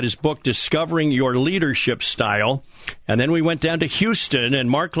 talking about his book, Discovering Your Leadership Style. And then we went down to Houston, and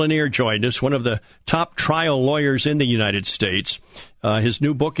Mark Lanier joined us, one of the top trial lawyers in the United States. His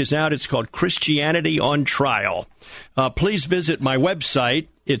new book is out. It's called Christianity on Trial. Please visit my website.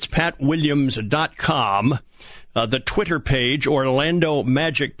 It's patwilliams.com. The Twitter page, Orlando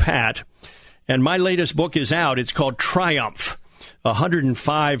Magic Pat. And my latest book is out. It's called Triumph,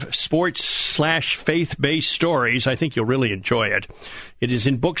 105 sports/faith-based stories. I think you'll really enjoy it. It is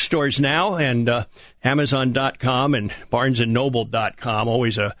in bookstores now, and Amazon.com and BarnesandNoble.com.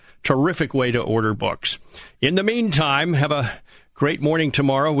 Always a terrific way to order books. In the meantime, have a great morning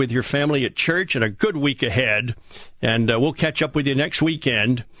tomorrow with your family at church and a good week ahead. And we'll catch up with you next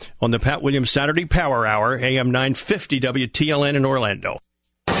weekend on the Pat Williams Saturday Power Hour, AM 950 WTLN in Orlando.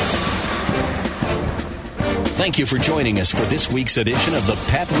 Thank you for joining us for this week's edition of the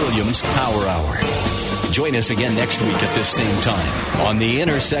Pat Williams Power Hour. Join us again next week at this same time on the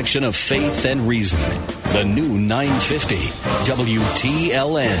intersection of faith and reason. The new 950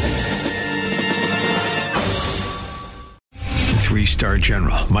 WTLN. 3-star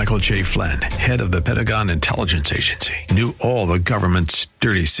general Michael J. Flynn, head of the Pentagon Intelligence Agency, knew all the government's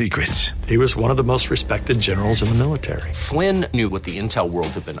dirty secrets. He was one of the most respected generals in the military. Flynn knew what the intel world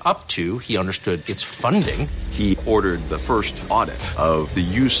had been up to. He understood its funding. He ordered the first audit of the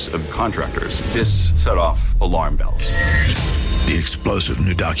use of contractors. This set off alarm bells. The explosive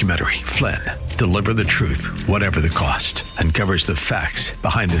new documentary, Flynn, Deliver the Truth, Whatever the Cost, uncovers the facts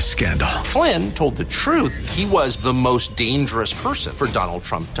behind this scandal. Flynn told the truth. He was the most dangerous person for Donald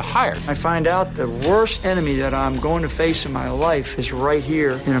Trump to hire. I find out the worst enemy that I'm going to face in my life is right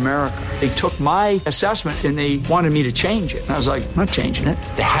here in America. They took my assessment and they wanted me to change it. And I was like, I'm not changing it.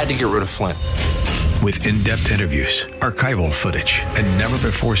 They had to get rid of Flynn. With in-depth interviews, archival footage, and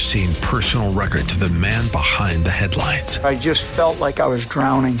never-before-seen personal records of the man behind the headlines. I just felt like I was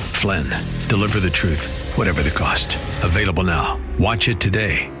drowning. Flynn, Deliver the Truth, Whatever the Cost. Available now. Watch it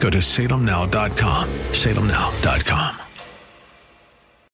today. Go to salemnow.com. salemnow.com.